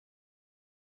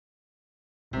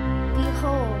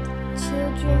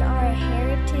Children are a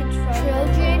heritage from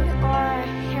Children are a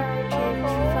heritage from the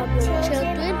Lord.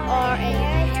 Children are a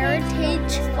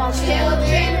heritage from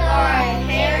Children are a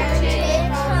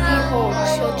heritage Behold,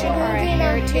 children are a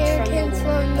heritage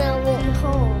from the Lord.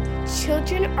 Behold,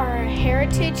 children are a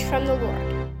heritage from the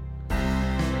Lord.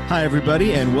 Hi,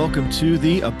 everybody, and welcome to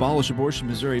the Abolish Abortion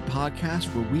Missouri podcast,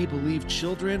 where we believe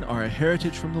children are a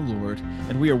heritage from the Lord,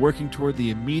 and we are working toward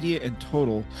the immediate and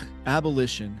total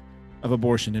abolition of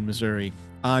abortion in Missouri.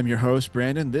 I'm your host,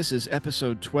 Brandon. This is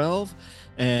episode 12,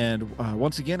 and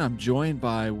once again, I'm joined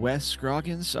by Wes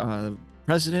Scroggins,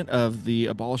 president of the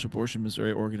Abolish Abortion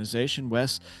Missouri organization.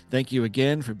 Wes, thank you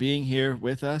again for being here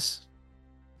with us.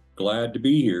 Glad to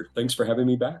be here. Thanks for having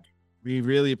me back. We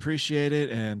really appreciate it.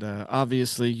 And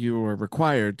obviously, you are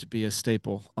required to be a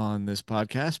staple on this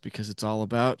podcast because it's all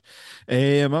about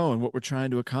AAMO and what we're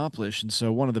trying to accomplish. And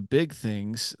so one of the big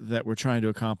things that we're trying to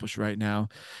accomplish right now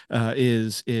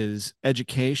is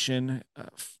education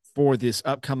for this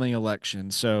upcoming election.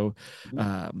 So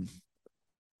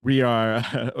we are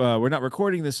we're not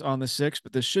recording this on the 6th,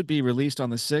 but this should be released on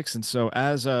the 6th. And so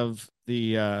as of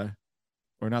the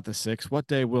or not the 6th. What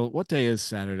day is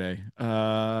Saturday? The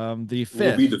 5th.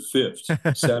 Will be the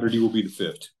 5th. Saturday will be the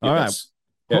 5th. All right. Yes.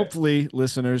 Yeah. Hopefully,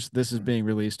 listeners, this is being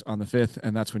released on the 5th,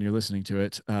 and that's when you're listening to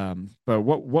it. But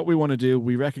what we want to do,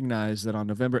 we recognize that on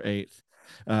November 8th,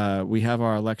 we have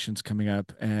our elections coming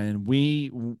up, and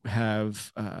we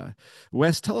have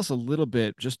Wes, tell us a little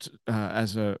bit, just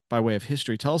by way of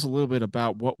history, tell us a little bit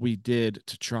about what we did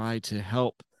to try to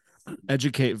help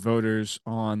educate voters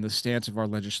on the stance of our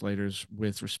legislators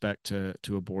with respect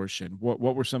to abortion. What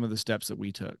were some of the steps that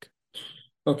we took?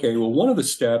 Okay, well, one of the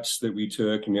steps that we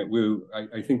took, and that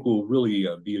I think we'll really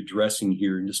be addressing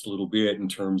here in just a little bit in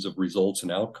terms of results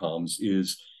and outcomes,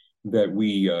 is that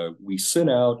we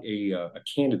sent out a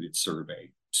candidate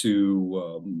survey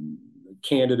to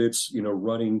candidates,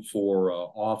 running for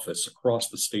office across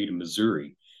the state of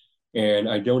Missouri, and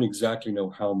I don't exactly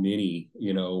know how many,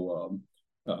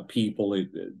 people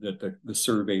that the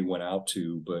survey went out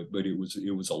to, but it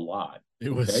was a lot.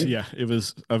 It was, yeah, it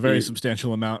was a very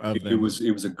substantial amount of them. It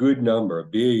was a good number, a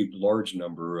big, large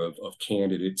number of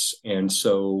candidates. And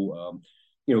so,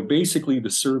 basically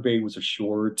the survey was a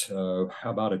short,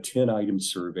 about a 10-item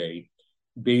survey,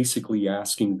 basically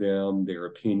asking them their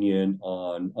opinion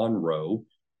on Roe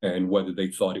and whether they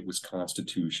thought it was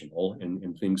constitutional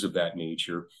and things of that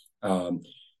nature.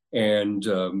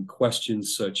 And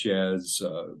questions such as,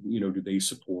 do they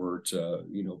support,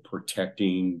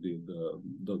 protecting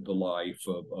the life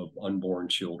of unborn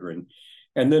children?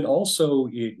 And then also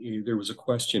there was a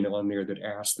question on there that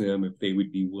asked them if they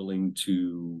would be willing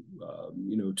to,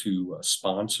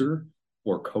 sponsor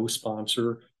or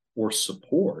co-sponsor or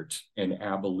support an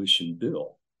abolition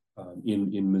bill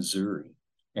in Missouri.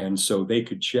 And so they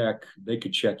could check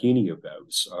any of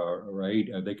those, right?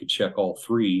 They could check all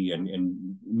three,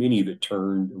 and many that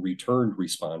returned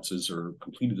responses or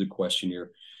completed the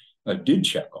questionnaire did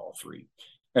check all three.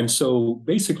 And so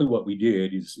basically what we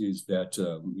did is that,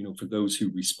 for those who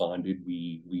responded,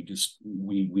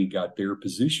 we got their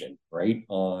position, right,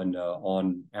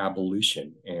 on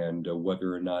abolition and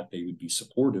whether or not they would be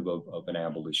supportive of an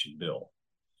abolition bill.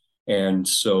 And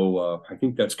so I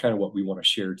think that's kind of what we want to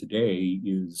share today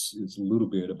is a little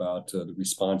bit about the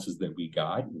responses that we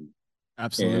got.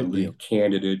 Absolutely. And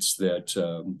candidates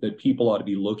that people ought to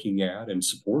be looking at and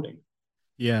supporting.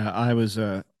 Yeah, I was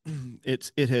it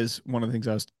has, one of the things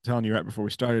I was telling you right before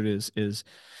we started is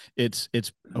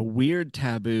it's a weird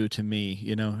taboo to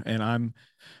me, and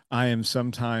I am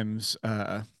sometimes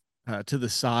to the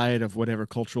side of whatever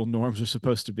cultural norms are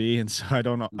supposed to be. And so I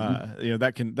don't know,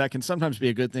 that can sometimes be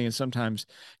a good thing and sometimes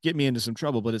get me into some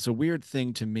trouble, but it's a weird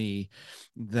thing to me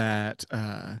that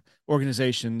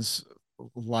organizations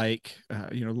like,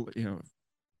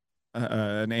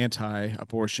 an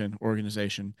anti-abortion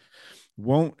organization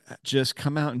won't just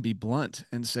come out and be blunt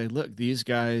and say, look, these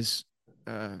guys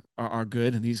are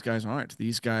good and these guys aren't.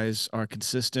 These guys are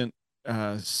consistently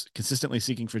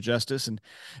seeking for justice, and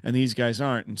these guys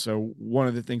aren't. And so one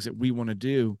of the things that we want to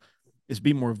do is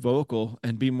be more vocal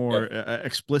and be more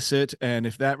explicit. And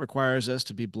if that requires us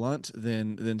to be blunt,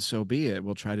 then so be it.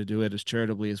 We'll try to do it as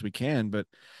charitably as we can. But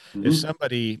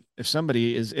if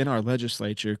somebody is in our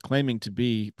legislature claiming to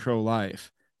be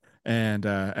pro-life and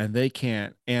they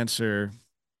can't answer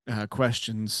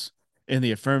questions in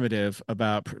the affirmative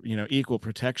about, equal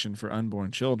protection for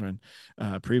unborn children,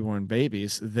 preborn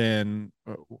babies, then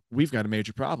we've got a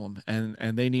major problem, and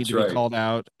they need That's to be right. called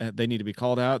out. They need to be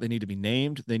called out. They need to be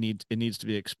named. It needs to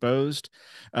be exposed,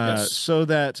 Yes. so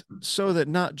that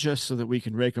not just so that we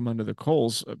can rake them under the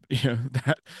coals,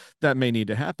 that may need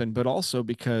to happen, but also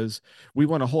because we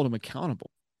want to hold them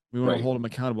accountable. We want to Right. hold them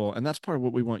accountable, and that's part of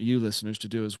what we want you listeners to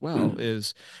do as well.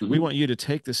 Is we Mm-hmm. want you to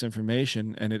take this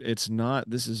information, and it's not.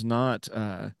 This is not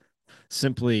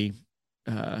simply,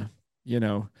 uh, you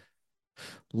know,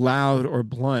 loud or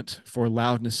blunt for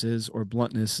loudnesses or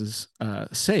bluntness's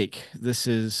sake. This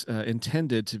is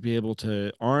intended to be able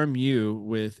to arm you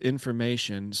with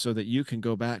information so that you can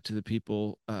go back to the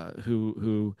people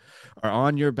who are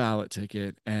on your ballot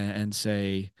ticket and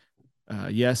say,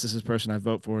 yes, this is a person I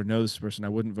vote for. No, this is a person I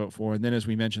wouldn't vote for. And then, as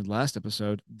we mentioned last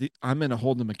episode, I'm going to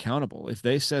hold them accountable. If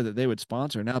they said that they would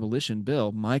sponsor an abolition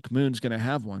bill, Mike Moon's going to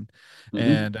have one,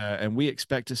 Mm-hmm. and we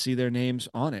expect to see their names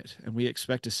on it, and we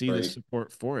expect to see the Right.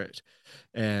 support for it,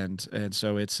 and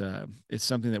so it's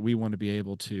something that we want to be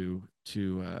able to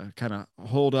kind of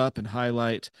hold up and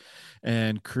highlight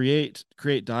and create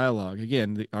dialogue.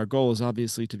 Again, our goal is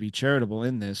obviously to be charitable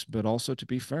in this, but also to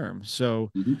be firm. So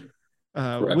Mm-hmm.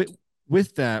 uh, with Correct.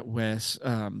 with that, Wes,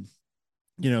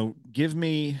 give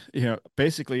me,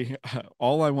 basically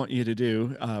all I want you to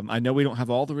do. I know we don't have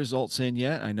all the results in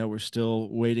yet. I know we're still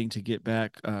waiting to get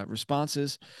back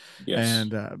responses, Yes.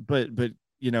 and but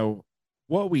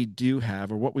what we do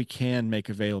have, or what we can make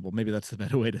available, maybe that's the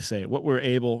better way to say it. What we're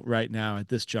able right now at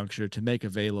this juncture to make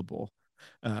available,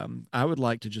 I would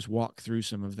like to just walk through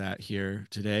some of that here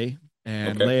today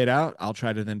and Okay. lay it out. I'll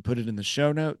try to then put it in the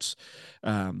show notes.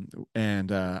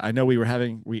 And I know we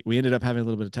ended up having a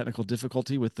little bit of technical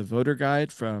difficulty with the voter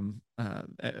guide from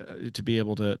to be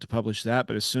able to publish that.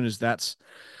 But as soon as that's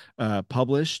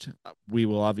published, we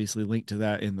will obviously link to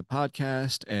that in the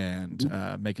podcast and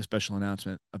Mm-hmm. make a special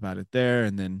announcement about it there.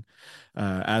 And then,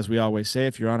 as we always say,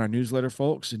 if you're on our newsletter,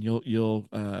 folks, and you'll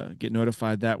get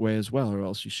notified that way as well, or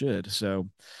else you should. So,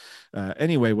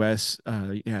 anyway, Wes,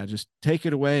 yeah, just take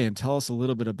it away and tell us a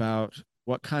little bit about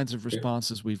what kinds of Okay.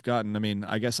 responses we've gotten. I mean,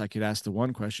 I guess I could ask the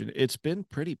one question. It's been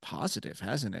pretty positive,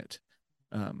 hasn't it?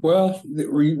 Um, Well,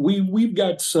 we've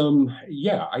got some.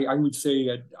 Yeah, I would say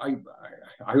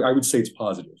I would say it's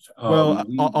positive. well,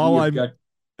 We have got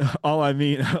all I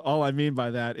mean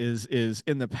by that is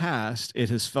in the past it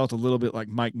has felt a little bit like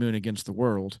Mike Moon against the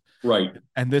world, right.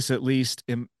 and this at least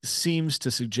seems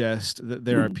to suggest that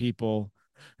there are people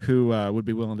who would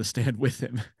be willing to stand with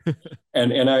him.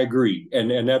 And I agree,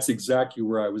 and that's exactly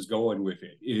where I was going with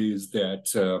it. Is that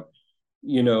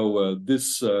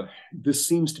this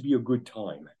seems to be a good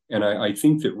time, and I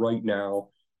think that right now,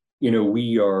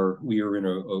 we are in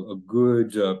a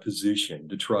good position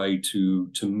to try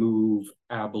to move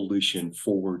abolition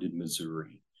forward in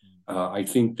Missouri. I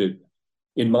think that,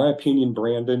 in my opinion,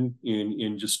 Brandon,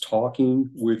 in just talking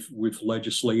with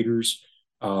legislators,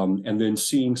 and then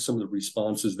seeing some of the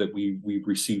responses that we've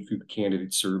received through the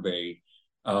candidate survey,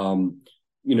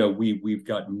 we've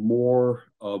got more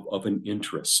of an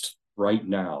interest right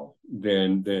now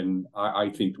than I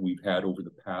think we've had over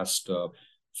the past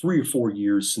 3 or 4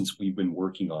 years since we've been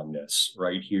working on this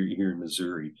right here in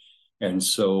Missouri. And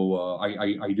so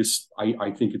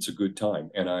I think it's a good time,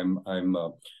 and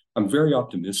I'm very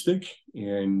optimistic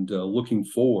and looking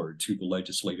forward to the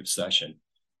legislative session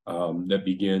that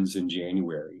begins in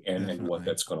January, and what Definitely.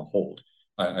 that's going to hold.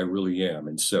 I really am.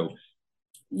 And so,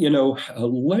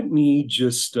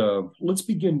 let's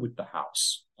begin with the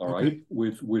House. All Okay. right,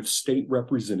 with state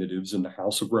representatives in the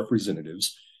House of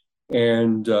Representatives,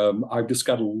 and I've just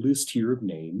got a list here of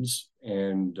names,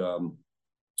 and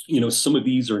some of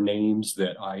these are names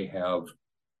that I have.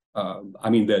 I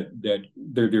mean that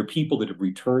they're people that have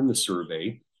returned the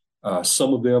survey.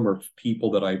 Some of them are people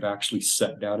that I've actually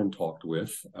sat down and talked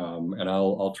with, and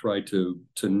I'll try to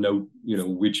note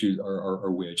which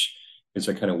are which as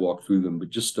I kind of walk through them.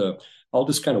 But I'll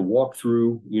just kind of walk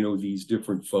through these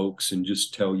different folks and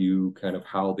just tell you kind of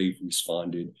how they've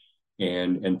responded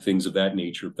and things of that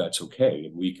nature, if that's okay,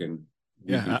 and we can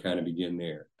Yeah, kind of begin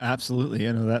there. absolutely.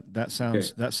 That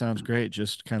Okay. sounds great.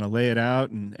 Just kind of lay it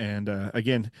out, and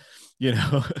again, you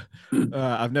know,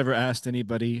 I've never asked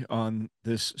anybody on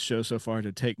this show so far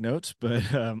to take notes, but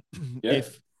Yeah.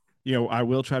 if I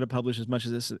will try to publish as much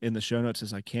of this in the show notes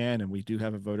as I can, and we do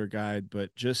have a voter guide.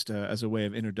 But just as a way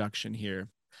of introduction here,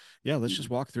 yeah, let's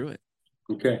just walk through it.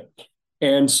 Okay.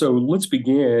 And so let's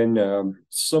begin.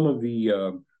 Some of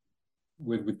the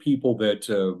with people that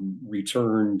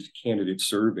returned candidate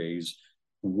surveys.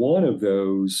 One of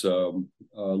those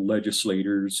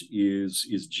legislators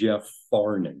is Jeff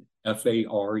Farnan.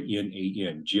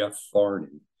 Farnan, Jeff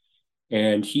Farnan.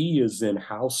 And he is in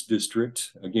House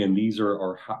District. Again, these are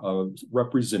our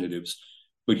representatives,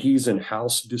 but he's in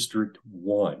House District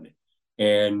 1.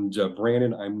 And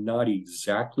Brandon, I'm not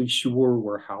exactly sure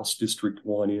where House District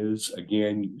 1 is.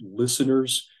 Again,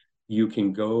 listeners, you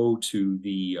can go to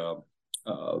the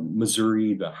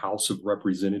Missouri, the House of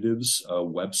Representatives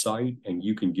website, and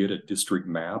you can get a district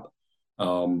map.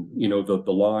 The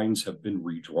lines have been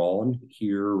redrawn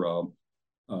here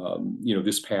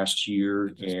this past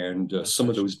year, and some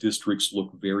of those districts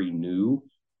look very new,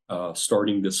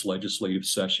 starting this legislative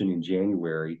session in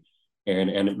January.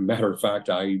 And as a matter of fact,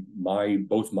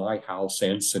 both my House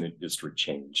and Senate district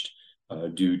changed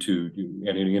due to,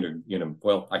 and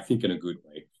I think in a good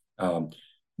way.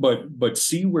 But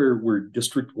see where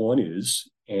District 1 is,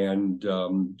 and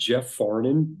Jeff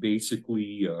Farnan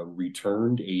basically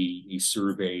returned a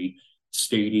survey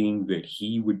stating that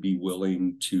he would be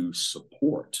willing to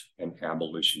support an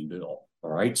abolition bill. All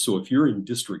right. So if you're in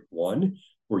District 1,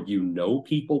 or you know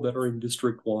people that are in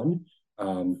District 1,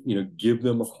 give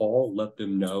them a call, let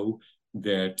them know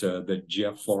that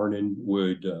Jeff Farnan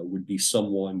would be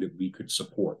someone that we could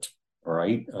support. All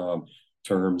right. In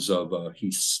terms of he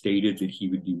stated that he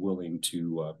would be willing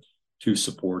to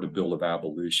support a bill of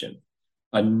abolition.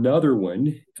 Another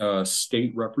one,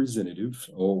 state representative,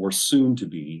 or soon to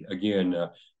be. Again,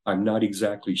 I'm not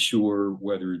exactly sure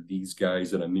whether these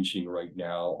guys that I'm mentioning right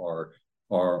now are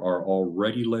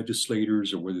already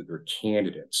legislators or whether they're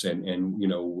candidates, and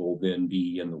will then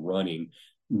be in the running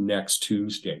next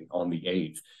Tuesday on the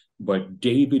 8th. But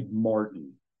David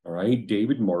Martin, all right,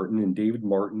 David Martin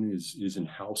is in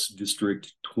House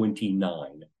District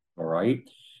 29, all right.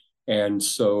 And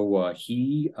so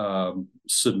he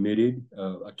submitted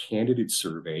a candidate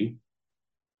survey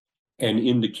and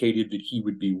indicated that he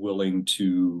would be willing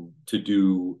to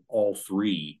do all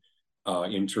three.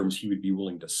 In terms, he would be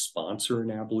willing to sponsor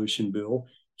an abolition bill,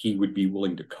 he would be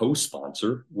willing to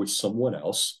co-sponsor with someone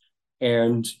else,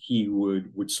 and he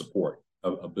would support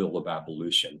a bill of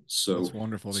abolition. So that's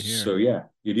wonderful to hear. So yeah,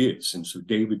 it is. And so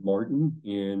David Martin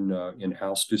in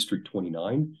House District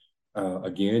 29.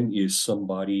 Again, is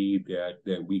somebody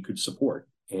that we could support.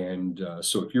 And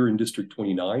so if you're in District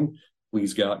 29,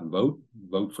 please go out and vote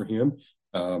for him.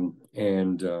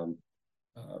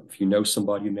 If you know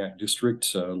somebody in that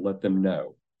district, let them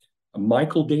know.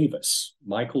 Michael Davis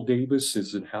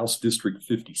is in House District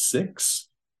 56.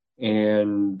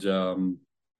 And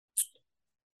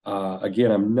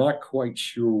again, I'm not quite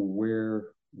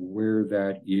sure where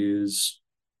that is.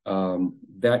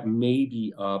 That may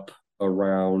be up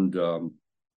around,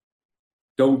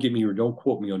 don't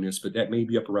quote me on this, but that may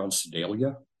be up around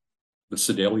Sedalia, the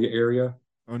Sedalia area.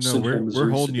 Oh no,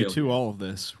 we're holding you to all of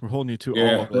this. We're holding you to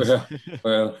all of this.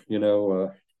 Well,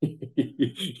 you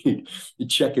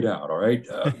check it out, all right.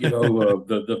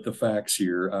 The facts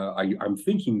here. I'm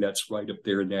thinking that's right up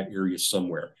there in that area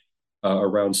somewhere,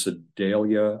 around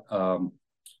Sedalia.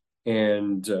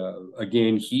 And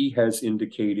again, he has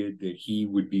indicated that he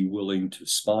would be willing to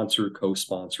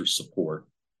co-sponsor, support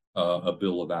a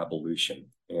bill of abolition.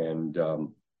 And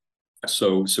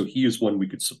so he is one we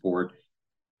could support.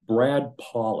 Brad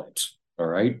Pollitt, all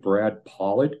right, Brad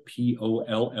Pollitt,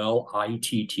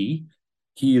 Pollitt.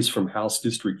 He is from House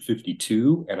District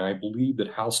 52, and I believe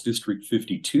that House District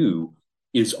 52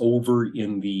 is over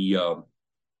in the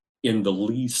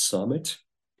Lee Summit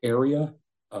area.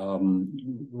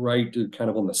 Right, kind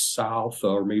of on the south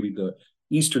or maybe the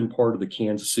eastern part of the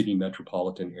Kansas City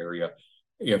metropolitan area,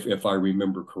 if I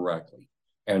remember correctly.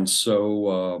 And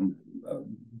so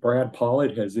Brad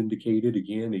Pollitt has indicated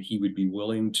again that he would be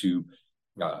willing to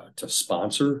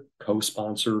sponsor,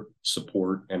 co-sponsor,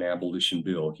 support an abolition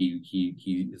bill.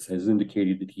 He has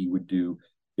indicated that he would do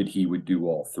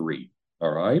all three.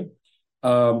 All right.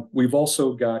 We've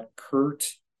also got Kurt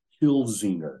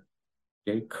Hilzinger.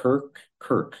 Okay, Kirk.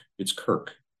 It's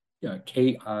Kirk. Yeah,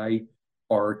 Kirk.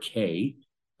 Hilzinger,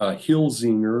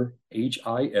 Hilzinger.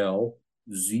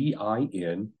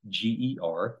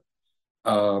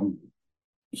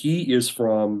 He is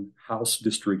from House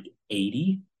District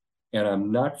 80, and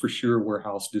I'm not for sure where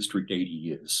House District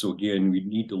 80 is. So again, we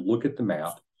need to look at the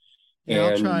map.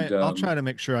 Yeah, I'll try to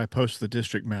make sure I post the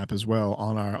district map as well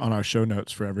on our show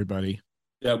notes for everybody.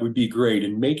 That would be great.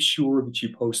 And make sure that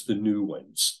you post the new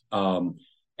ones. And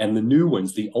the new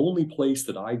ones, the only place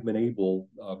that I've been able,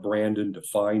 Brandon, to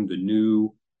find the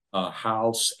new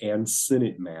House and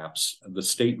Senate maps, the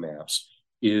state maps,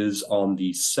 is on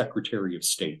the Secretary of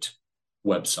State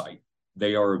website.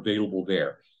 They are available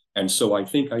there. And so I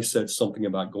think I said something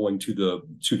about going to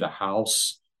the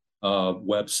House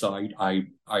website.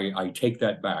 I take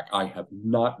that back. I have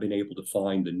not been able to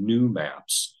find the new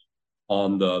maps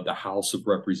on the House of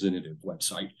Representative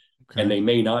website. Okay. And they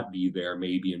may not be there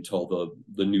maybe until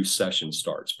the new session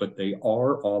starts, but they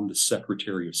are on the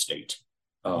Secretary of State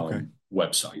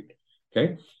website.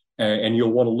 Okay. And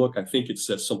you'll want to look, I think it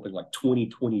says something like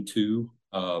 2022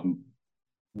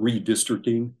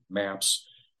 redistricting maps,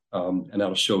 and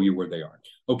that'll show you where they are.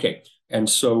 Okay. And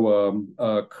so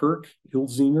Kirk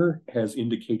Hilzinger has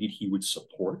indicated he would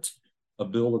support a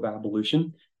bill of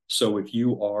abolition. So if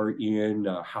you are in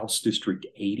House District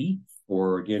 80,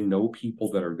 or again, know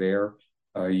people that are there,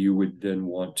 you would then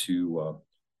want to,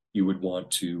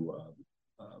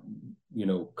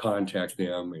 contact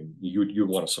them, and you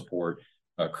want to support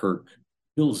Kirk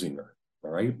Hilzinger,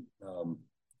 all right,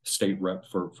 state rep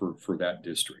for that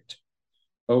district.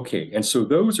 Okay, and so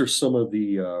those are some of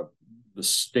the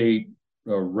state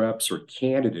reps or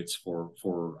candidates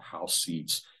for House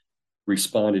seats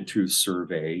responded to a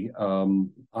survey.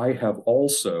 I have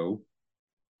also,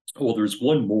 well, there's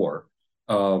one more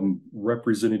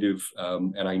representative,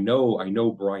 and I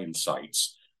know Brian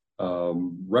Seitz.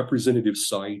 Representative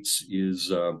Seitz is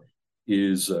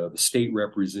the state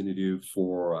representative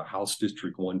for House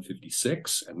District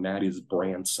 156, and that is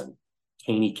Branson,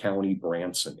 Taney County,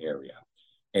 Branson area.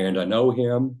 And I know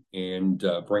him, and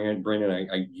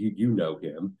Brandon, you know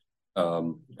him,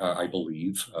 I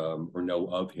believe, or know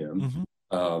of him.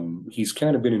 Mm-hmm. He's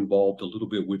kind of been involved a little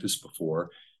bit with us before,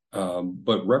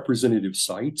 but Representative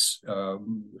Seitz,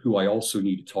 who I also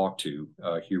need to talk to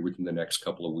here within the next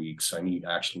couple of weeks, I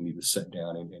actually need to sit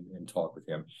down and talk with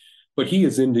him. But he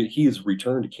has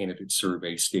returned a candidate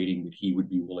survey stating that he would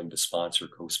be willing to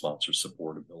co-sponsor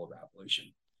support a bill of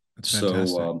abolition. That's fantastic.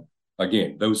 So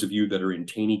again, those of you that are in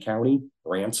Taney County,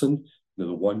 Branson, the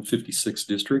 156th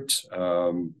district,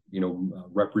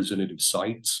 Representative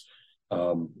Seitz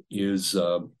is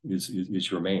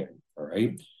your man. All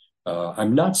right.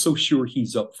 I'm not so sure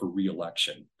he's up for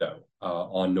re-election though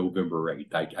on November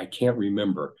 8th. I can't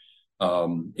remember.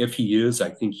 If he is, I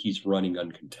think he's running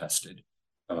uncontested.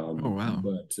 Oh wow!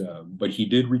 But he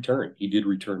did return. He did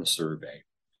return a survey.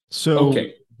 So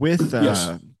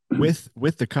with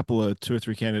with the couple of 2 or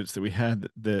 3 candidates that we had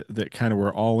that kind of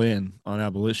were all in on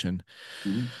abolition,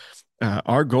 mm-hmm.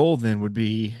 Our goal then would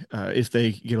be if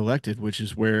they get elected, which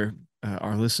is where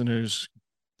our listeners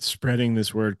spreading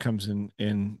this word comes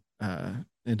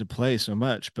into play so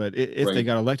much. But if they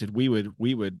got elected, we would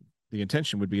the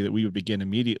intention would be that we would begin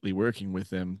immediately working with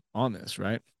them on this,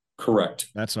 right? Correct.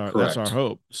 That's our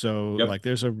hope. So like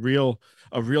there's a real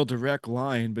direct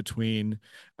line between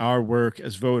our work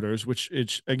as voters,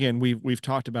 which again we've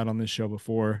talked about on this show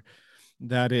before.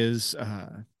 That is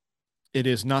it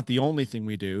is not the only thing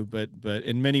we do, but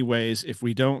in many ways, if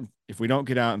we don't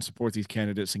get out and support these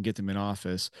candidates and get them in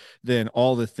office, then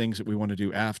all the things that we want to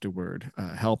do afterward,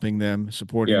 helping them,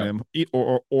 supporting them,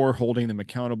 or holding them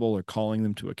accountable or calling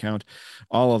them to account,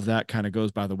 all of that kind of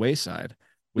goes by the wayside.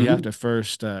 We have to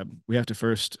first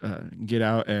get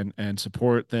out and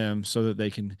support them so that they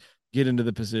can get into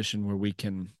the position where we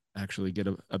can actually get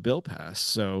a bill passed.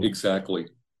 So exactly.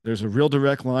 There's a real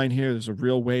direct line here. There's a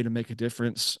real way to make a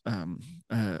difference in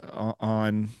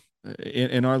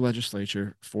our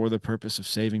legislature for the purpose of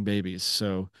saving babies.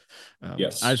 So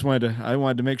yes, I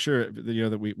wanted to make sure that,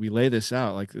 that we lay this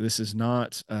out. Like this is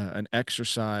not an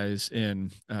exercise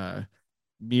in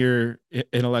mere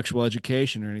intellectual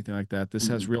education or anything like that. This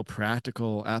has real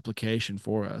practical application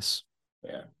for us.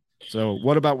 Yeah. So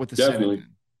what about with the Definitely. Senate?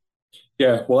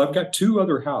 Yeah, well, I've got 2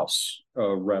 other House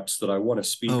reps that I want to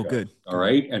speak of. Good. All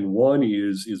right, and one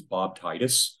is Bob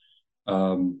Titus.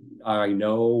 I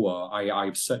know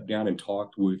I've sat down and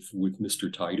talked with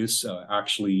Mr. Titus.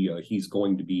 Actually, he's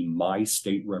going to be my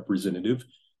state representative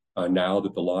now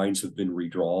that the lines have been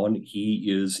redrawn. He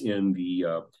is in the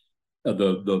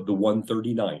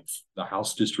 139th, the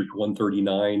House District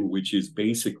 139, which is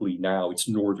basically now it's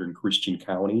Northern Christian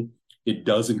County. It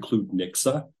does include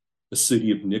Nixa, the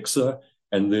city of Nixa,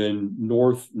 and then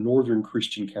Northern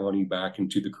Christian County back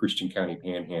into the Christian County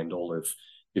Panhandle,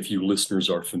 if you listeners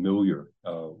are familiar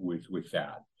with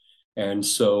that. And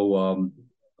so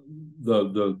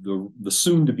the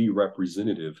soon-to-be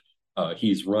representative,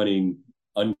 he's running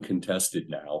uncontested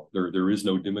now. There is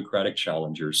no Democratic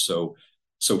challenger, so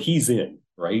he's in,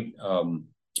 right?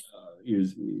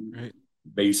 Is right.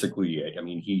 Basically it. I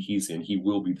mean, he's in. He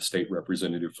will be the state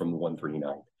representative from the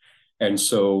 139th. And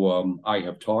so I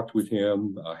have talked with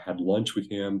him, had lunch with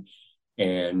him,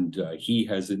 and he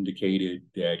has indicated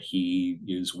that he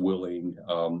is willing,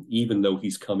 even though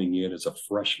he's coming in as a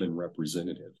freshman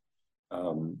representative,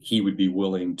 He would be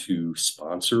willing to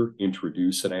sponsor,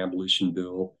 introduce an abolition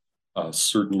bill,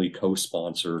 certainly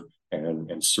co-sponsor,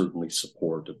 and certainly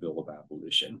support a bill of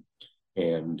abolition.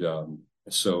 And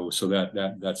so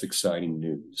that's exciting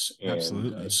news. And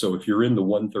Absolutely. so if you're in the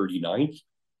 139th,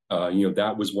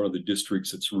 that was one of the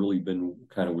districts that's really been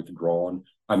kind of withdrawn.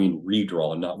 I mean,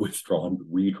 redrawn, not withdrawn, but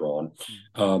redrawn.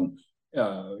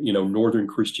 Northern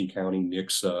Christian County,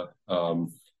 Nixa,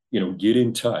 get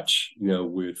in touch,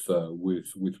 with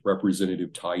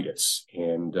Representative Titus,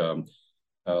 and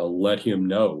let him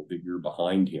know that you're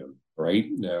behind him, right,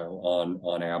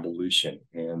 on abolition,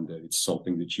 and that it's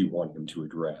something that you want him to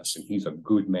address. And he's a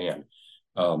good man,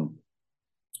 and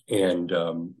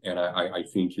I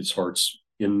think his heart's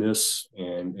in this,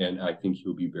 and I think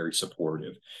he'll be very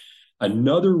supportive.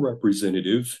 Another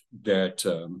representative that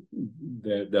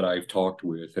I've talked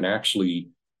with, and actually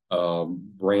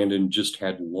Brandon just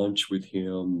had lunch with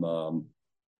him on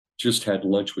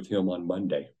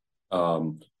Monday,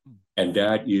 and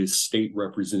that is State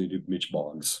Representative Mitch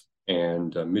Boggs.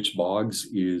 And Mitch Boggs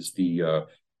is the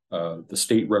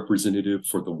state representative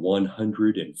for the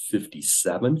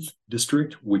 157th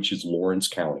district, which is Lawrence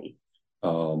County,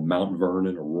 Mount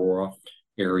Vernon, Aurora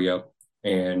area.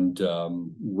 And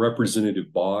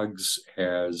Representative Boggs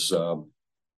has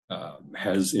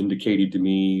indicated to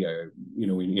me,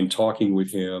 in talking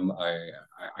with him, I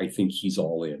think he's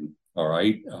all in. All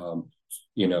right. Awesome.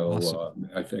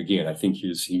 I think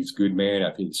he's a good man.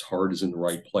 I think his heart is in the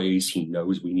right place. He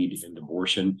knows we need to end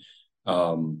abortion.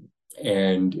 And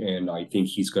I think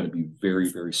he's going to be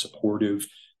very, very supportive.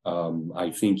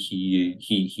 I think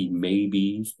he may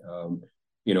be,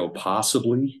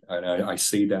 possibly, and I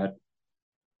say that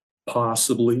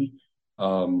possibly,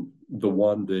 the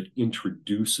one that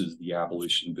introduces the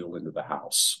abolition bill into the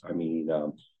House. I mean,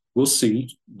 we'll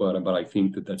see, but I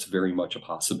think that's very much a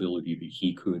possibility that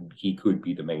he could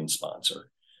be the main sponsor.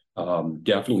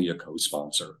 Definitely a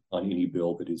co-sponsor on any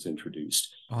bill that is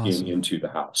introduced into the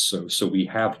House. So we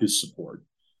have his support,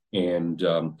 and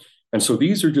so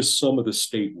these are just some of the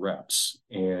state reps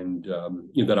and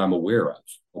that I'm aware of.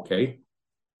 Okay,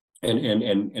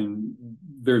 and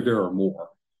there are more.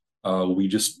 We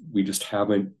just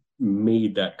haven't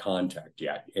made that contact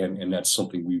yet, and that's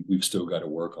something we've still got to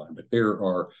work on. But there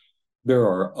are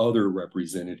other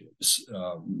representatives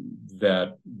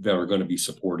that are going to be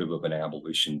supportive of an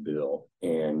abolition bill,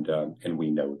 and we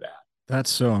know that.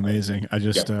 That's so amazing. I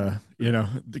just,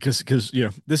 because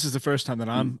this is the first time that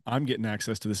I'm getting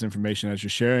access to this information as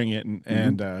you're sharing it,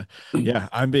 and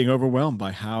I'm being overwhelmed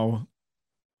by how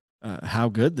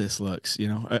good this looks.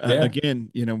 Again,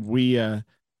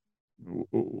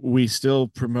 we still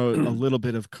promote a little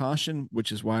bit of caution,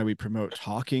 which is why we promote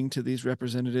talking to these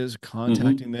representatives,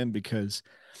 contacting them, because,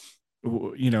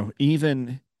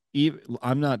 even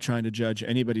I'm not trying to judge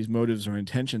anybody's motives or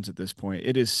intentions at this point.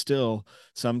 It is still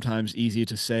sometimes easy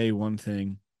to say one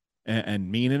thing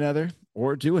and mean another,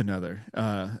 or do another.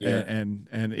 And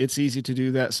it's easy to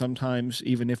do that sometimes,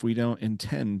 even if we don't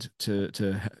intend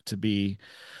to be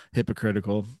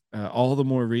hypocritical. All the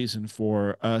more reason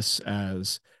for us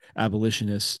as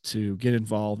abolitionists to get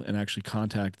involved and actually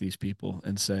contact these people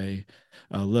and say,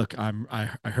 look, I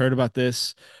heard about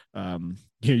this.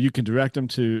 You can direct them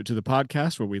to the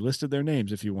podcast where we listed their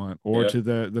names if you want, or to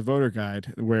the voter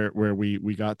guide where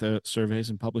we got the surveys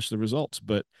and published the results.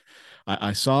 But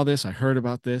I saw this, I heard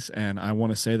about this, and I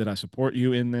want to say that I support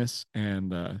you in this,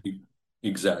 and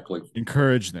exactly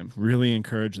encourage them, really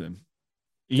encourage them.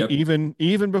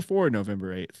 Even before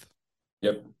November 8th.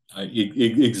 Yep.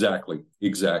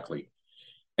 Exactly.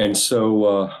 And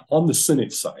so on the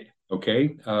Senate side,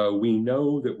 okay, we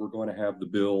know that we're going to have the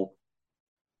bill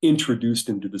introduced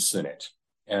into the Senate.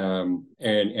 And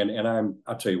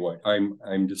I'll tell you what, I'm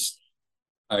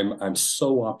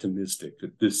so optimistic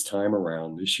that this time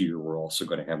around this year, we're also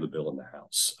going to have the bill in the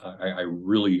House. I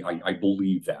really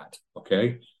believe that.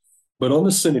 Okay. But on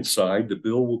the Senate side, the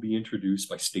bill will be introduced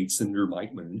by State Senator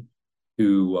Mike Moon,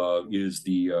 who is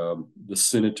the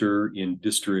senator in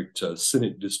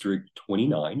Senate District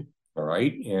 29. All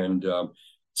right. And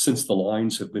since the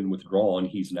lines have been withdrawn,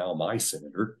 he's now my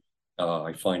senator.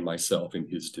 I find myself in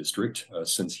his district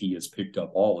since he has picked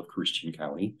up all of Christian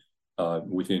County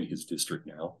within his district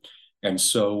now. And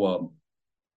so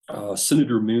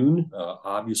Senator Moon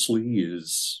obviously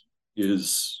is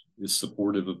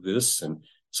supportive of this. And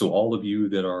so all of you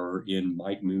that are in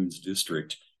Mike Moon's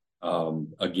district,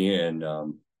 again,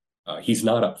 he's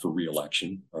not up for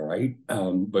re-election, all right?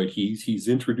 But he's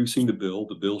introducing the bill.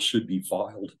 The bill should be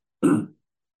filed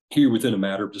here within a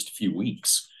matter of just a few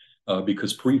weeks,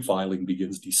 because pre-filing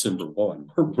begins December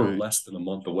 1. We're less than a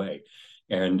month away.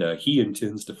 And he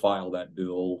intends to file that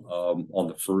bill on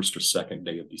the first or second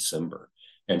day of December.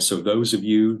 And so those of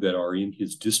you that are in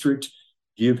his district,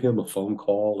 give him a phone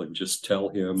call and just tell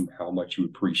him how much you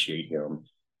appreciate him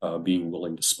being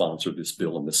willing to sponsor this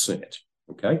bill in the Senate.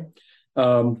 Okay.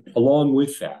 Along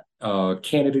with that,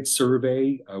 candidate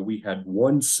survey, we had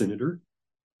one senator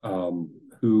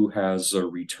who has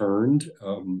returned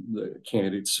the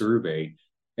candidate survey,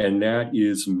 and that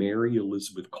is Mary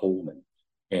Elizabeth Coleman.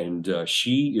 And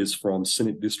she is from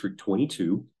Senate District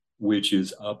 22, which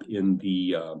is up in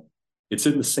the, it's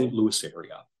in the St. Louis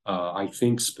area. I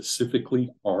think specifically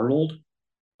Arnold,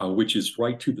 which is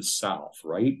right to the south,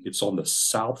 right? It's on the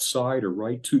south side or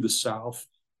right to the south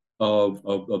of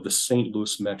the St.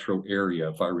 Louis metro area,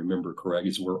 if I remember correct,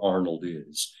 is where Arnold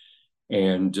is.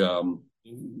 And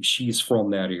she's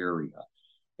from that area.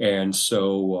 And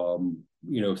so,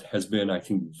 has been, I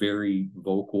think, very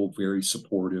vocal, very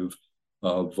supportive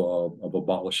of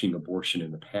abolishing abortion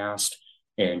in the past.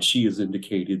 And she has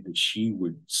indicated that she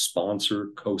would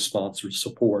co-sponsor,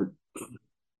 support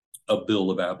a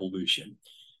bill of abolition.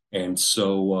 And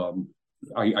so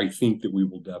I think that we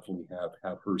will definitely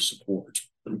have her support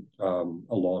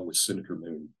along with Senator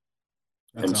Moon.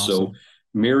 That's awesome. So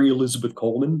Mary Elizabeth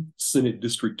Coleman, Senate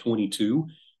District 22,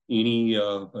 any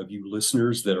of you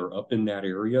listeners that are up in that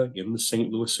area, in the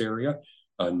St. Louis area,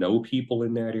 know people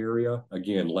in that area,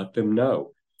 again, let them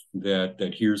know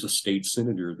that here's a state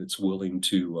senator that's willing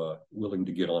to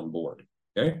get on board.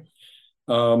 Okay.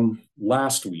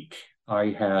 Last week, I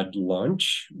had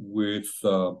lunch with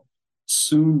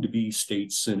soon-to-be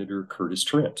state senator Curtis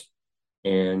Trent,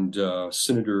 and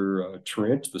Senator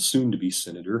Trent, the soon-to-be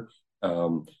senator,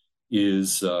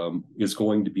 is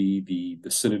going to be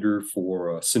the senator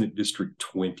for Senate District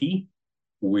 20,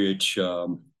 which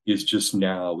is just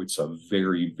now, it's a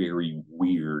very, very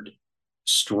weird,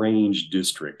 strange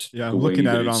district. Yeah, I'm looking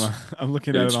at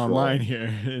it online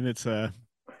here, and it's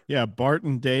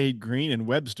Barton, Day, Green, and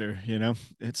Webster.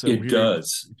 It's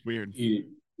weird.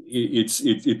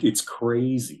 It's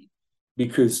crazy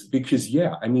because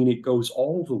yeah, I mean, it goes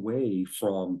all the way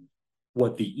from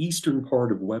what the eastern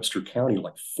part of Webster County,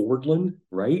 like Fordland,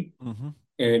 right? Mm-hmm.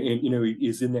 And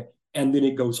is in there. And then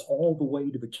it goes all the way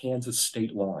to the Kansas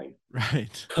state line,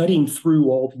 right? Cutting through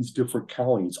all these different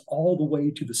counties, all the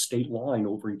way to the state line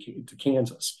over to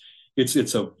Kansas.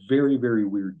 It's a very, very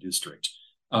weird district.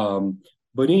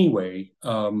 But anyway,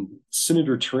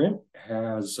 Senator Trent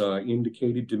has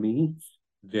indicated to me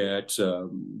that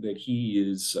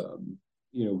he is,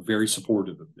 very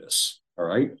supportive of this. All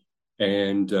right.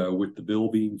 And with the bill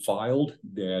being filed,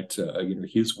 that,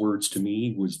 his words to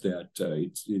me was that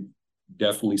it's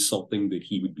definitely something that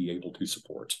he would be able to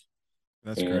support.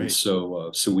 That's great. And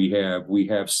so we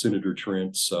have Senator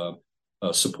Trent's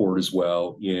support as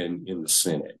well in the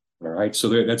Senate. All right. So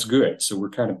that's good. So we're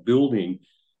kind of building,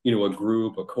 a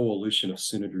group, a coalition of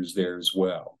senators there as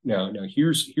well. Now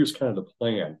here's kind of the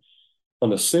plan. On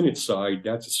the Senate side,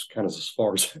 that's kind of as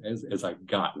far as I've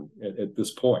gotten at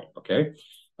this point. Okay.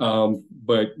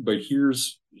 But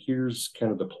here's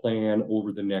kind of the plan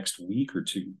over the next week or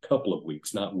two, couple of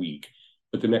weeks, not week,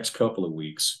 but the next couple of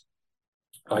weeks.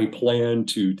 I plan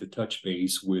to touch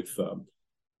base with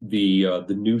the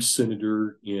new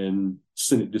senator in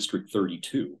Senate District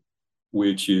 32,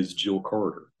 which is Jill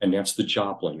Carter, and that's the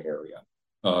Joplin area,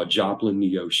 Joplin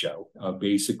Neosho.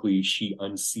 Basically, she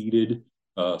unseated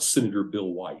Senator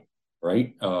Bill White,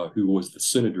 right, who was the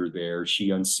senator there.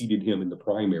 She unseated him in the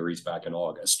primaries back in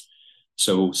August.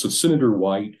 So Senator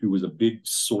White, who was a big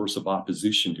source of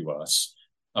opposition to us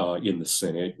in the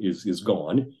Senate, is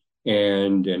gone.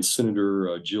 And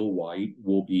Senator Jill White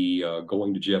will be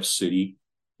going to Jeff City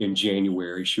in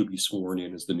January. She'll be sworn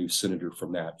in as the new senator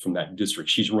from that district.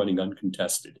 She's running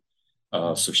uncontested,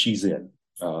 so she's in.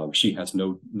 She has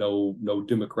no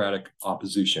Democratic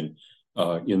opposition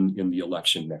in the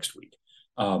election next week.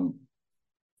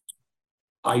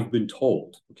 I've been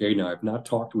told. Okay, now I've not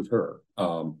talked with her,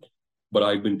 but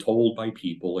I've been told by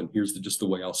people, and here's just the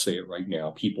way I'll say it right now: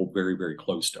 people very, very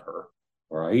close to her.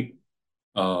 All right.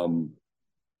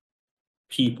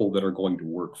 People that are going to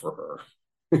work for her.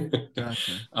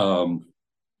 Gotcha.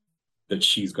 That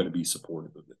she's going to be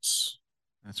supportive of this.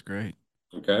 That's great.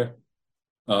 Okay.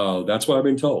 That's what I've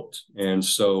been told. And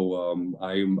so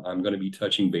I'm going to be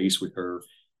touching base with her.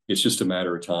 It's just a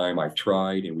matter of time. I've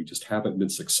tried and we just haven't been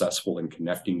successful in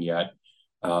connecting yet.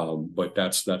 But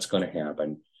that's going to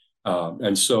happen.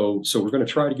 And so we're going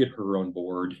to try to get her on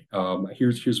board.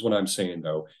 Here's what I'm saying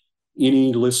though.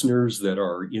 Any listeners that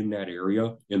are in that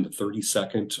area, in the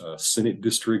 32nd Senate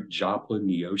District, Joplin,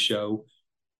 Neosho,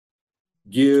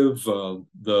 give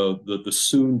the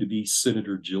soon to be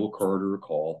Senator Jill Carter a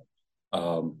call,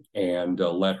 and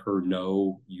let her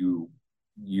know you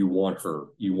want her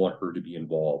to be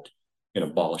involved in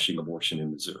abolishing abortion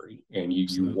in Missouri, and you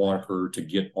Absolutely. want her to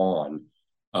get on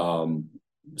um,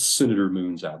 Senator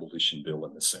Moon's abolition bill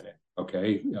in the Senate.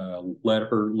 Okay, let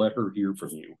her hear from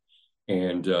you,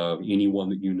 and anyone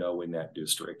that you know in that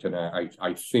district. And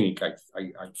I think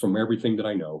from everything that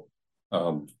I know,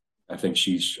 um, I think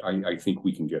I think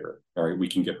we can get her. All right, we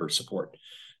can get her support.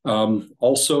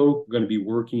 Also, going to be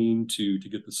working to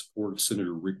get the support of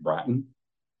Senator Rick Bratton.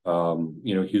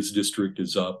 His district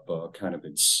is up kind of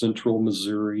in central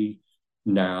Missouri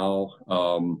now.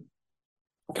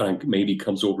 Kind of maybe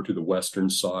comes over to the western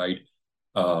side,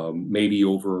 maybe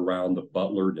over around the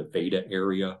Butler, Nevada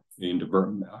area into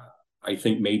Vernon. I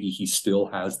think maybe he still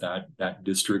has that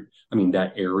district. I mean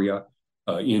that area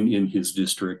in his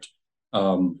district,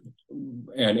 and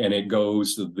it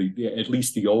goes at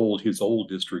least his old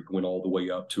district went all the way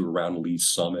up to around Lee's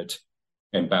Summit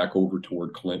and back over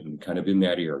toward Clinton, kind of in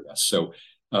that area. So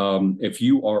if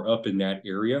you are up in that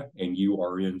area and you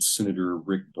are in Senator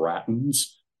Rick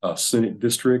Bratton's Senate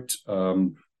district,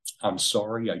 I'm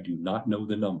sorry, I do not know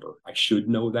the number. I should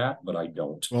know that, but I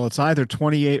don't. Well, it's either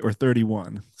 28 or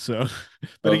 31. So,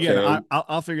 but again, Okay.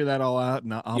 I'll figure that all out,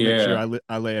 and I'll make sure Yeah.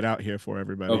 I lay it out here for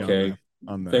everybody Okay.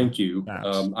 on the Thank you.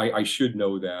 maps. I should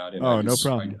know that, and Oh, no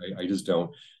problem. I just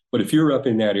don't. But if you're up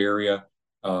in that area,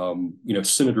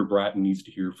 Senator Bratton needs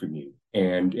to hear from you.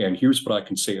 And here's what I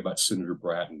can say about Senator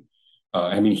Bratton.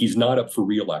 I mean, he's not up for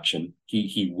reelection.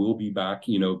 He will be back,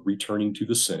 returning to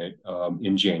the Senate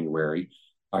in January.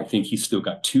 I think he's still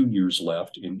got 2 years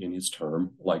left in his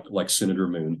term, like Senator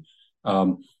Moon.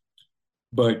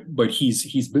 But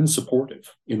he's been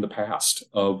supportive in the past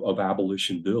of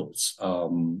abolition bills.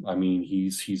 I mean,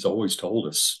 he's always told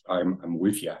us, I'm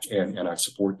with you, and I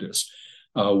support this.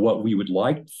 What we would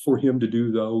like for him to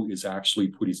do, though, is actually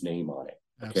put his name on it,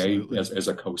 okay, Absolutely. as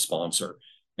a co-sponsor.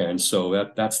 And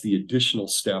so that's the additional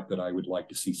step that I would like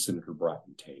to see Senator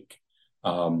Bratton take.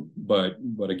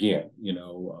 But again,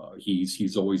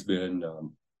 he's always been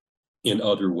in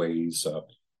other ways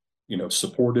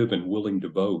supportive and willing to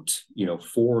vote,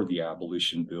 for the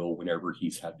abolition bill whenever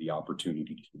he's had the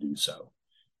opportunity to do so.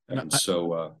 And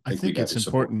so I think it's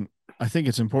important. I think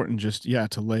it's important just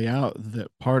to lay out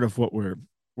that part of what we're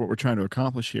trying to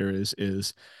accomplish here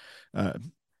is uh,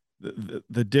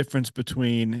 the difference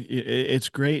between it's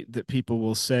great that people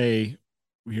will say,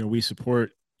 we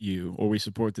support you or we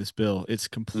support this bill. It's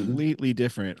completely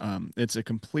different. It's a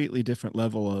completely different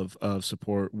level of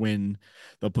support when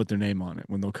they'll put their name on it,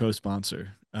 when they'll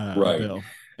co-sponsor a right. bill.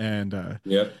 And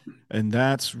Yep. and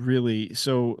that's really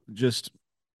so just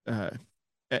uh,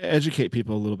 educate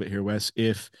people a little bit here, Wes.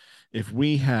 If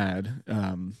we had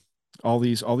all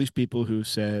these people who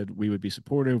said we would be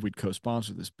supportive, we'd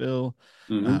co-sponsor this bill,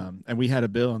 and we had a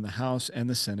bill in the House and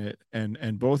the Senate,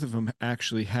 and both of them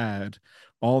actually had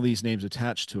all these names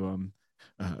attached to them,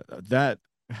 that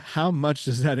how much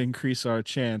does that increase our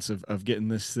chance of getting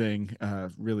this thing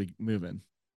really moving?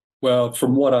 Well,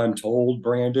 from what I'm told,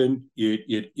 Brandon,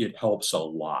 it helps a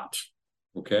lot.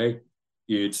 Okay,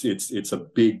 it's a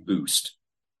big boost,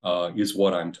 is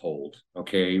what I'm told.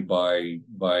 Okay,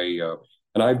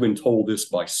 and I've been told this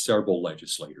by several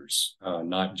legislators,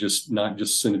 not just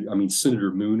Senator. I mean,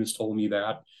 Senator Moon has told me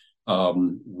that.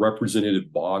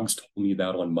 Representative Boggs told me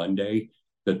that on Monday.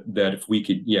 That if we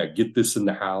could, get this in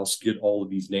the House, get all of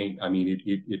these names. I mean,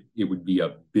 it would be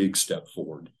a big step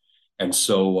forward. And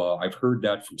so I've heard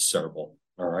that from several.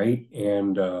 All right,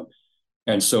 and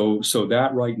so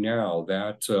that right now,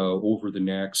 that over the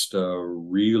next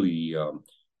really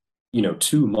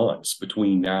 2 months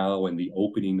between now and the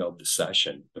opening of the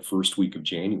session, the first week of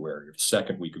January or the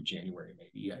second week of January,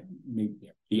 maybe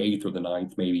the 8th or the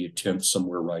 9th, maybe a 10th,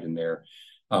 somewhere right in there.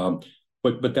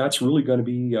 But that's really going to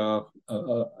be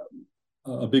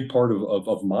a big part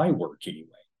of my work anyway,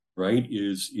 right?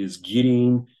 Is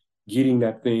getting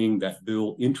that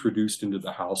bill introduced into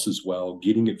the House as well,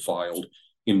 getting it filed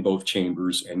in both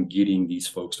chambers, and getting these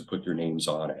folks to put their names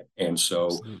on it. And so,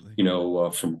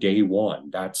 from day one,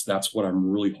 that's what I'm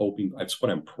really hoping. That's what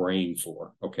I'm praying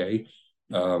for. Okay,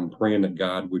 praying that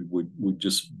God would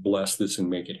just bless this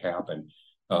and make it happen.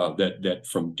 That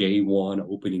from day one,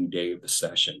 opening day of the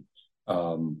session,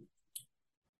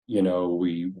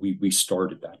 we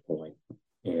start at that point.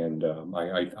 And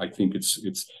I think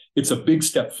it's a big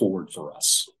step forward for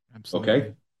us. Absolutely.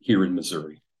 Okay, here in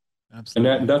Missouri.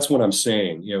 Absolutely. And that's what I'm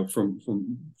saying. From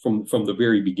the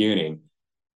very beginning,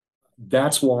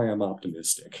 that's why I'm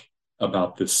optimistic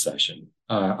about this session.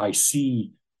 I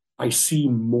see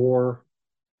more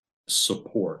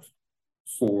support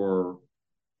for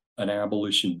an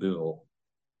abolition bill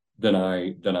than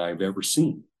I've ever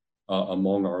seen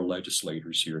among our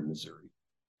legislators here in Missouri.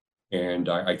 And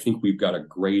I think we've got a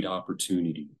great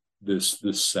opportunity this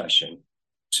session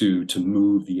to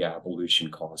move the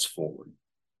abolition cause forward.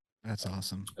 That's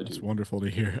awesome. That's wonderful to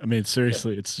hear. I mean,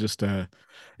 seriously, it's just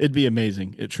it'd be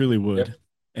amazing. It truly would. Yep.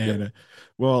 And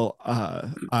well,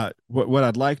 what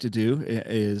I'd like to do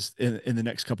is in the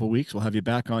next couple of weeks, we'll have you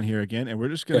back on here again, and we're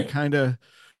just going to kind of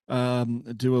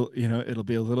do a, it'll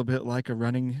be a little bit like a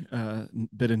running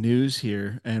bit of news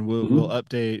here, and we'll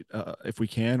update if we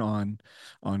can on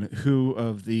who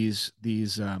of these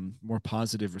more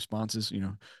positive responses,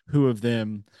 who of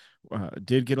them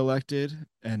did get elected,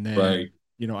 and then right.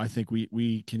 I think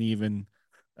we can even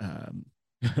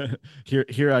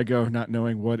here I go not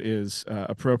knowing what is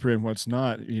appropriate and what's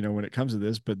not, when it comes to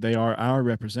this, but they are our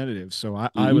representatives. So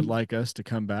I would like us to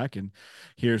come back and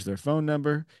here's their phone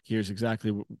number. Here's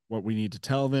exactly what we need to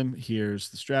tell them. Here's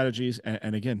the strategies.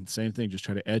 And again, same thing, just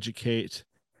try to educate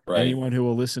anyone who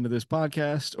will listen to this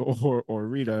podcast or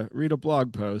read a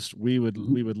blog post. We would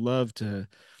love to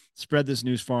spread this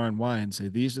news far and wide and say,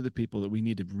 these are the people that we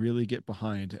need to really get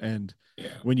behind. And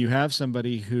when you have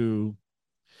somebody who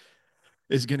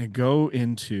is going to go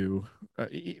into,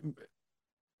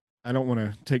 I don't want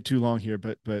to take too long here,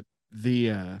 but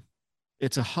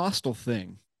it's a hostile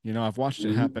thing. I've watched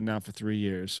it happen now for 3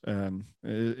 years,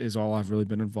 is all I've really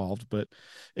been involved, but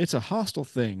it's a hostile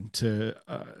thing to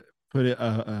put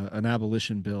an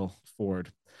abolition bill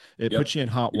forward. It puts you in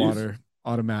hot water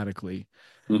automatically.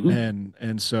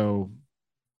 And so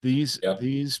these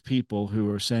people who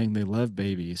are saying they love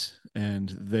babies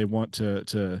and they want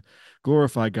to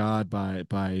glorify God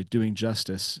by doing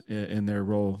justice in their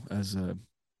role as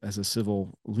a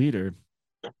civil leader,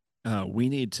 we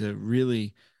need to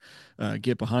really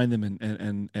get behind them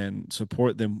and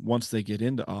support them once they get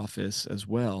into office as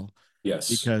well.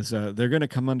 Yes, because they're going to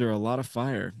come under a lot of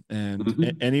fire,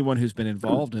 and anyone who's been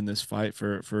involved in this fight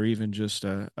for even just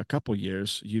a couple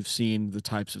years, you've seen the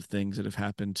types of things that have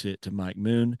happened to Mike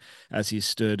Moon as he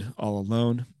stood all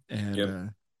alone.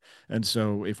 And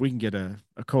so if we can get a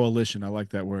coalition, I like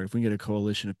that word, if we can get a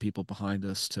coalition of people behind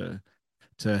us to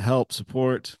help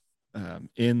support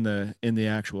in the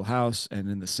actual House and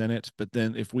in the Senate, but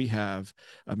then if we have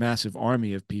a massive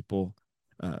army of people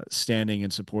standing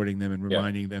and supporting them and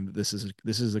reminding them that this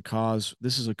is a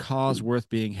cause worth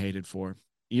being hated for,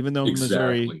 even though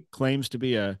Missouri claims to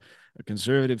be a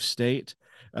conservative state.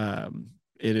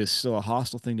 It is still a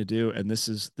hostile thing to do, and this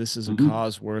is a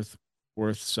cause worth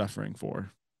suffering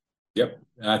for. Yep,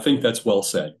 I think that's well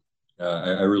said.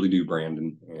 I really do,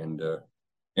 Brandon, and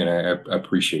I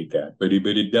appreciate that. But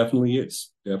it definitely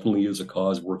is a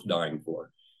cause worth dying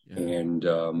for. And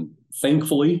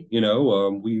thankfully,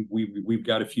 we've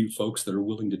got a few folks that are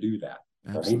willing to do that.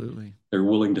 Absolutely, right? They're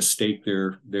willing to stake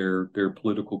their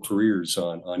political careers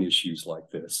on issues like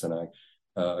this. And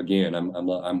again,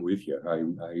 I'm with you.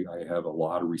 I have a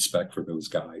lot of respect for those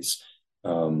guys,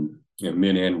 men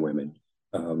and women.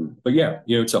 But yeah,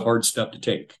 it's a hard step to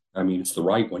take. I mean, it's the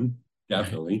right one,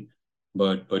 definitely,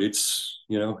 but it's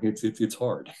it's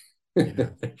hard.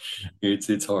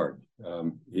 It's hard.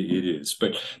 It is,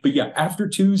 but yeah, after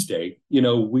Tuesday,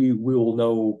 we will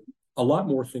know a lot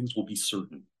more things will be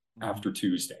certain after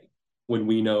Tuesday when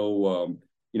we know,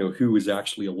 who is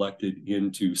actually elected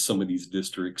into some of these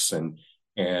districts, and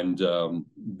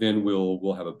then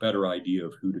we'll have a better idea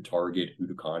of who to target, who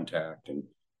to contact, and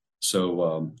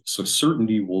so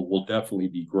certainty will definitely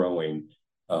be growing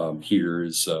here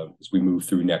as we move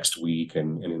through next week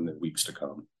and in the weeks to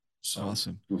come. So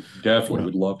awesome. Definitely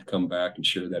would love to come back and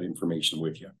share that information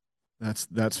with you.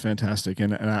 That's fantastic,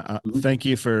 and I thank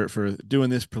you for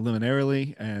doing this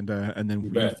preliminarily, and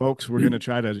then folks, we're going to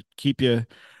try to keep you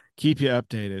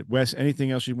updated. Wes,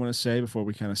 anything else you want to say before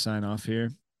we kind of sign off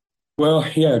here? Well,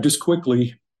 yeah, just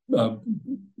quickly,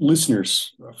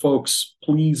 listeners, folks,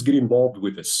 please get involved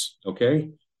with us. Okay,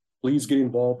 please get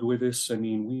involved with us. I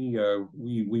mean,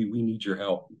 we need your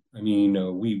help. I mean,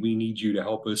 we need you to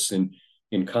help us in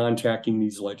contacting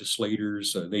these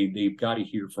legislators. They've got to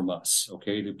hear from us.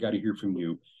 Okay, they've got to hear from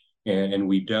you, and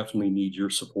we definitely need your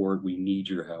support. We need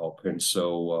your help, and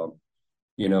so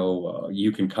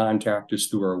you can contact us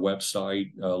through our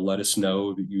website. Let us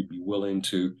know that you'd be willing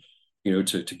to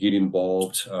get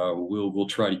involved. We'll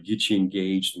try to get you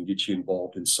engaged and get you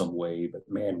involved in some way. But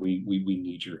man, we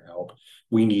need your help.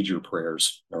 We need your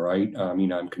prayers. All right. I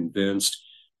mean, I'm convinced.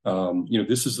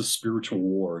 This is a spiritual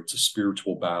war. It's a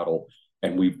spiritual battle,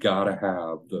 and we've got to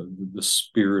have the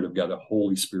Spirit of God, the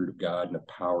Holy Spirit of God, and the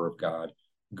power of God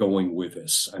going with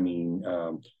us. I mean,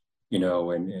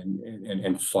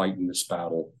 and fight in this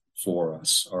battle for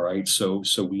us. All right. So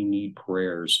we need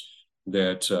prayers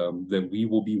that we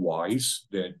will be wise,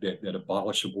 that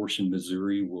Abolish Abortion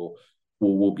Missouri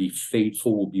will be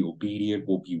faithful, will be obedient,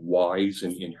 will be wise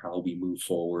in how we move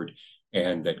forward,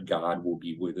 and that God will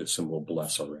be with us and will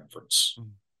bless our efforts.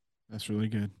 That's really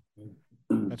good.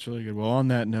 That's really good. Well, on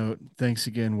that note, thanks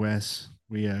again, Wes.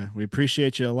 We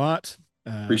appreciate you a lot.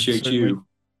 Appreciate you.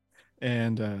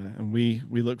 And we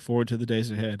look forward to the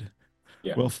days ahead.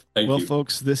 Yeah. Thank you.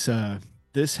 Folks, this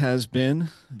has been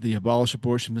the Abolish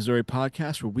Abortion Missouri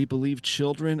podcast, where we believe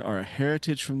children are a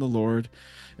heritage from the Lord,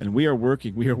 and we are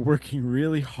working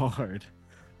really hard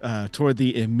toward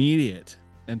the immediate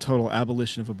and total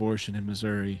abolition of abortion in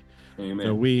Missouri. Amen.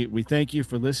 So we thank you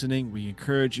for listening. We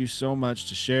encourage you so much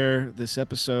to share this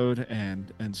episode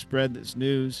and spread this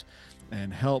news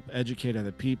and help educate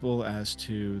other people as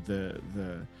to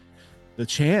the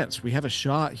chance. We have a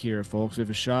shot here, folks. We have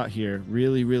a shot here.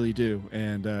 Really, really do.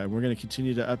 And we're going to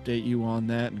continue to update you on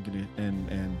that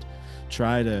and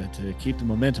try to keep the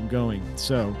momentum going.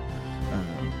 So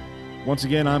once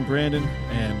again, I'm Brandon,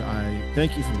 and I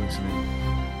thank you for listening.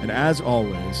 And as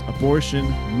always, abortion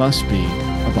must be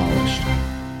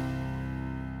abolished.